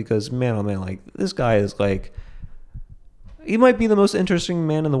podcast because, man, oh man, like, this guy is like, he might be the most interesting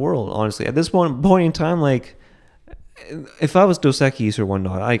man in the world, honestly. At this point in time, like, if I was Dos Equis or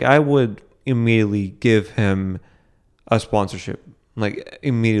whatnot, like, I would immediately give him a sponsorship. Like,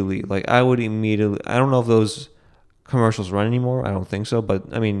 immediately. Like, I don't know if those commercials run anymore. I don't think so.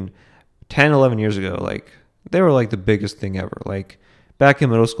 But, 10, 11 years ago, like, they were, like, the biggest thing ever. Like, back in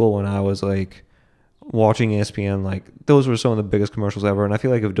middle school when I was, like, watching ESPN, like, those were some of the biggest commercials ever. And I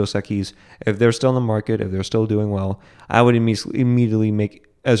feel like if Dos Equis, if they're still in the market, if they're still doing well, I would immediately make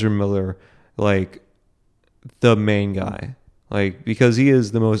Ezra Miller, like, the main guy. Like, because he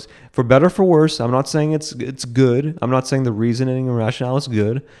is the most, for better or for worse, I'm not saying it's good. I'm not saying the reasoning and rationale is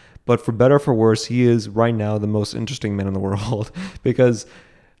good. But for better or for worse, he is right now the most interesting man in the world. Because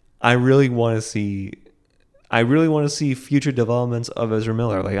I really want to see future developments of Ezra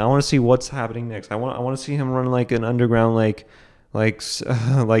Miller. Like, I want to see what's happening next. I want to see him run like an underground like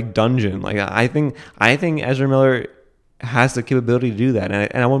dungeon. Like, I think Ezra Miller has the capability to do that,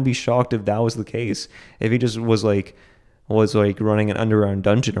 and I wouldn't be shocked if that was the case. If he just was running an underground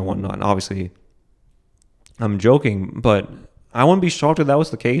dungeon or whatnot. And obviously, I'm joking, but I wouldn't be shocked if that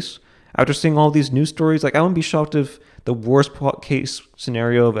was the case. After seeing all these news stories, like, I wouldn't be shocked if the worst case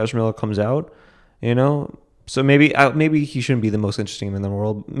scenario of Ezra Miller comes out, So maybe he shouldn't be the most interesting man in the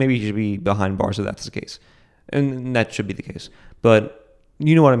world. Maybe he should be behind bars if that's the case. And that should be the case. But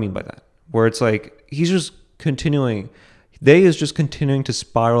you know what I mean by that. Where it's like, he's just continuing. They is just continuing to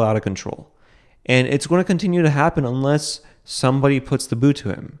spiral out of control. And it's going to continue to happen unless somebody puts the boot to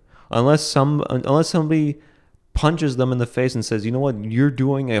him. Unless somebody punches them in the face and says, you know what, you're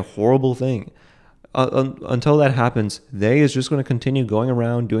doing a horrible thing. Until that happens, they is just going to continue going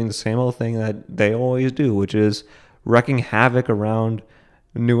around doing the same old thing that they always do, which is wreaking havoc around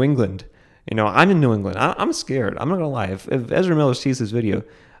New England. I'm in New England. I'm scared. I'm not going to lie. If Ezra Miller sees this video,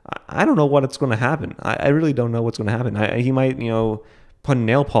 I don't know what's going to happen. I really don't know what's going to happen. He might, put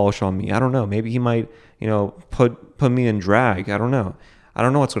nail polish on me. I don't know. Maybe he might, put me in drag. I don't know. I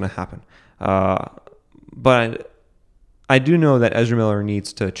don't know what's going to happen. But I do know that Ezra Miller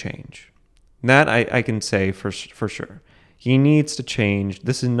needs to change. That I can say for sure. He needs to change.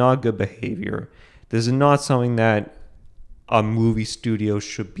 This is not good behavior. This is not something that a movie studio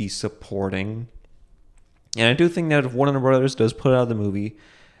should be supporting. And I do think that if Warner Brothers does put out the movie,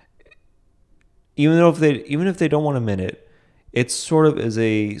 even if they don't want to admit it, it sort of is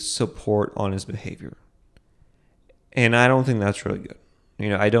a support on his behavior. And I don't think that's really good.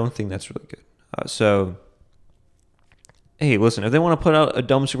 I don't think that's really good. So, hey, listen, if they want to put out a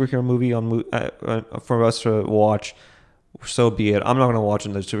dumb superhero movie for us to watch, so be it. I'm not going to watch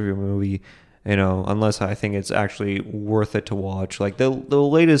another superhero movie, unless I think it's actually worth it to watch. Like, the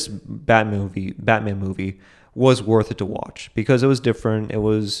latest Batman movie was worth it to watch because it was different. It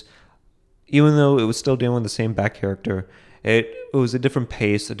was, even though it was still dealing with the same Bat character, it was a different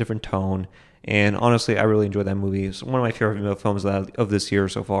pace, a different tone, and honestly, I really enjoyed that movie. It's one of my favorite films of this year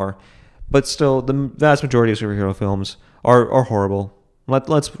so far. But still, the vast majority of superhero films are horrible.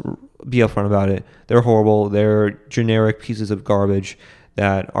 Let's be upfront about it. They're horrible. They're generic pieces of garbage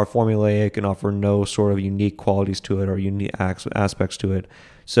that are formulaic and offer no sort of unique qualities to it or unique aspects to it.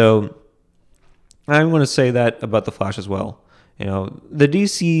 So I'm going to say that about the Flash as well. The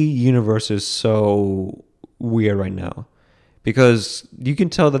DC universe is so weird right now because you can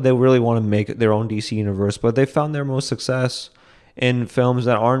tell that they really want to make their own DC universe, but they found their most success in films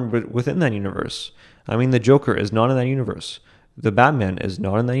that aren't within that universe. I mean, the Joker is not in that universe. The Batman is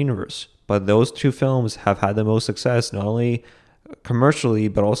not in that universe. But those two films have had the most success, not only commercially,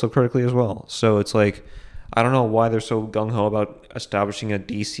 but also critically as well. So it's like, I don't know why they're so gung-ho about establishing a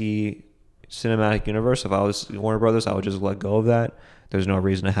DC cinematic universe. If I was Warner Brothers, I would just let go of that. There's no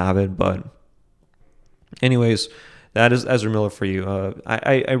reason to have it. But anyways, that is Ezra Miller for you.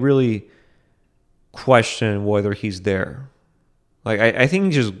 I really question whether he's there. Like, I think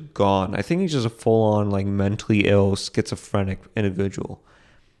he's just gone. I think he's just a full-on, like, mentally ill, schizophrenic individual.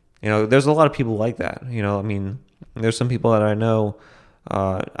 There's a lot of people like that. I mean, there's some people that I know,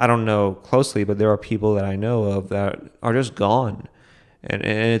 I don't know closely, but there are people that I know of that are just gone. And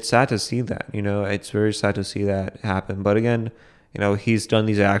it's sad to see that, it's very sad to see that happen. But again, he's done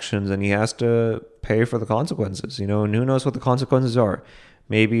these actions and he has to pay for the consequences, and who knows what the consequences are.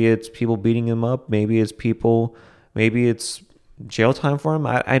 Maybe it's people beating him up. Maybe it's jail time for him.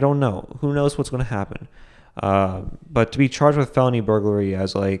 I don't know. Who knows what's going to happen? But to be charged with felony burglary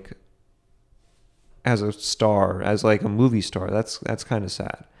as a star, as like a movie star, that's kind of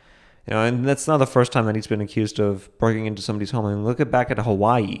sad. And that's not the first time that he's been accused of breaking into somebody's home. And back at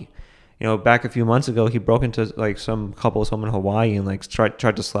Hawaii. Back a few months ago, he broke into like some couple's home in Hawaii and like tried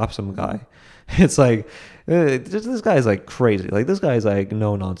to slap some guy. It's like this guy's like crazy. Like this guy's like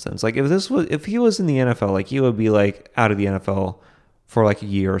no nonsense. Like if he was in the NFL, like he would be like out of the NFL for like a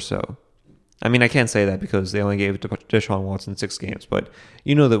year or so. I mean, I can't say that because they only gave it to Deshaun Watson 6 games, but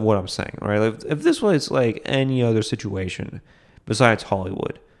you know what I'm saying, right? Like, if this was like any other situation besides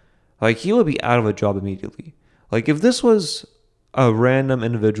Hollywood, like he would be out of a job immediately. Like if this was a random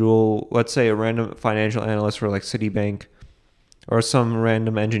individual, let's say a random financial analyst for like Citibank or some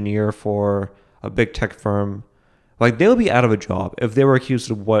random engineer for a big tech firm, like they would be out of a job. If they were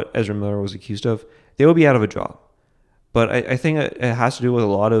accused of what Ezra Miller was accused of, they would be out of a job. But I think it has to do with a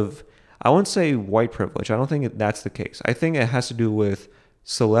lot of, I wouldn't say white privilege. I don't think that's the case. I think it has to do with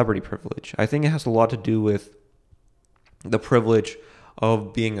celebrity privilege. I think it has a lot to do with the privilege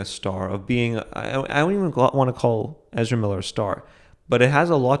of being a star, of being, I don't even want to call Ezra Miller a star, but it has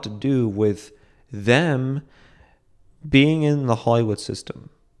a lot to do with them being in the Hollywood system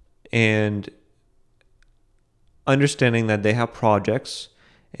and understanding that they have projects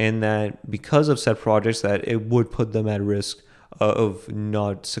and that because of said projects that it would put them at risk of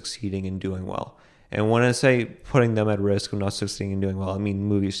not succeeding and doing well. And when I say putting them at risk of not succeeding and doing well, I mean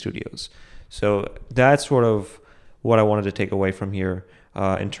movie studios. So that's sort of what I wanted to take away from here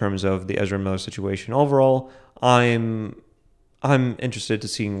in terms of the Ezra Miller situation. Overall, I'm interested to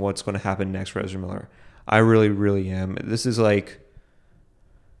seeing what's going to happen next for Ezra Miller. I really, really am. This is like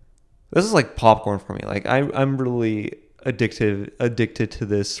popcorn for me. Like I'm really addicted to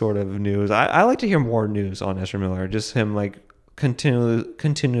this sort of news. I like to hear more news on Ezra Miller. Just him like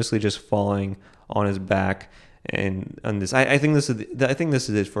continuously just falling on his back and on this. I think this is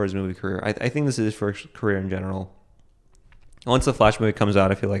it for his movie career. I think this is it for his career in general. Once the Flash movie comes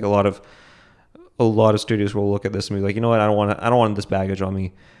out, I feel like a lot of studios will look at this and be like, you know what, I don't want this baggage on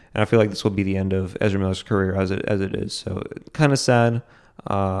me. And I feel like this will be the end of Ezra Miller's career as it is. So kind of sad,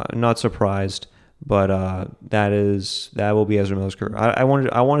 not surprised, but that will be Ezra Miller's career. I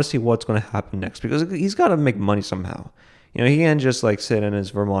want to see what's going to happen next because he's got to make money somehow. He can't just like sit in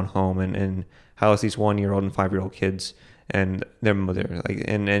his Vermont home and house these 1-year-old and 5-year-old kids and their mother, like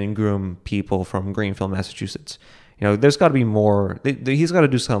and groom people from Greenfield, Massachusetts. There's got to be more. He's got to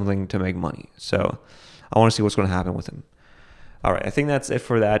do something to make money. So I want to see what's going to happen with him. All right, I think that's it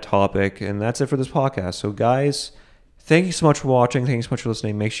for that topic, and that's it for this podcast. So guys, thank you so much for watching. Thank you so much for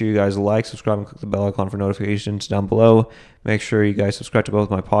listening. Make sure you guys like, subscribe, and click the bell icon for notifications down below. Make sure you guys subscribe to both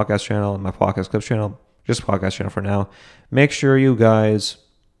my podcast channel and my podcast clips channel. Just podcast channel for now. Make sure you guys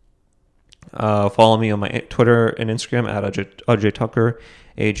follow me on my Twitter and Instagram at Ajay Thakkar,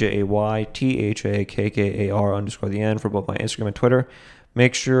 AJAYTHAKKAR_the end for both my Instagram and Twitter.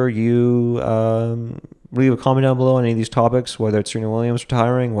 Make sure you leave a comment down below on any of these topics, whether it's Serena Williams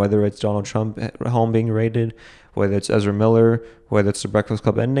retiring, whether it's Donald Trump home being raided, whether it's Ezra Miller, whether it's the Breakfast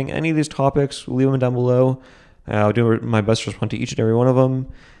Club ending. Any of these topics, leave them down below. I'll do my best to respond to each and every one of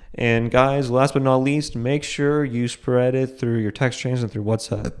them. And guys, last but not least, make sure you spread it through your text chains and through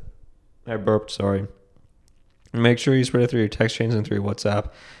WhatsApp. I burped, sorry. Make sure you spread it through your text chains and through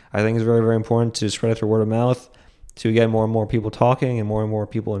WhatsApp. I think it's very, very important to spread it through word of mouth. to get more and more people talking and more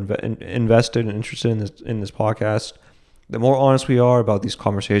people invested and interested in this podcast. The more honest we are about these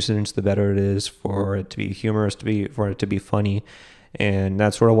conversations, the better it is for it to be humorous, for it to be funny. And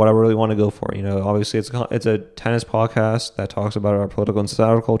that's sort of what I really want to go for. Obviously it's a tennis podcast that talks about our political and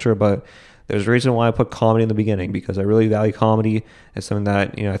societal culture, but there's a reason why I put comedy in the beginning, because I really value comedy. It's something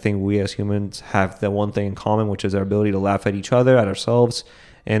that, I think we as humans have the one thing in common, which is our ability to laugh at each other, at ourselves.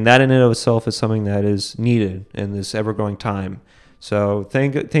 And that in and of itself is something that is needed in this ever-growing time. So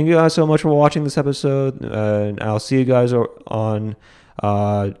thank you guys so much for watching this episode. And I'll see you guys on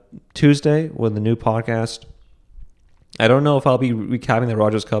Tuesday with the new podcast. I don't know if I'll be recapping the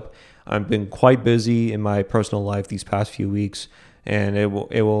Rogers Cup. I've been quite busy in my personal life these past few weeks, and it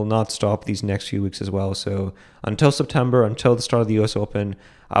will not stop these next few weeks as well. So until September, until the start of the U.S. Open,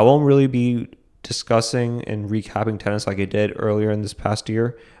 I won't really be discussing and recapping tennis like I did earlier in this past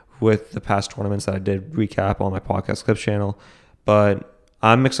year with the past tournaments that I did recap on my podcast clips channel. But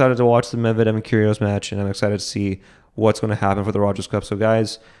I'm excited to watch the Medvedev and Kyrgios match, and I'm excited to see what's going to happen for the Rogers Cup. So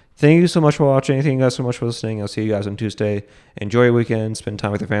guys, thank you so much for watching. Thank you guys so much for listening. I'll see you guys on Tuesday. Enjoy your weekend. Spend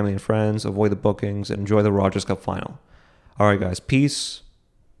time with your family and friends. Avoid the bookings. And enjoy the Rogers Cup final. All right, guys. Peace.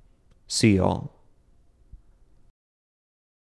 See y'all.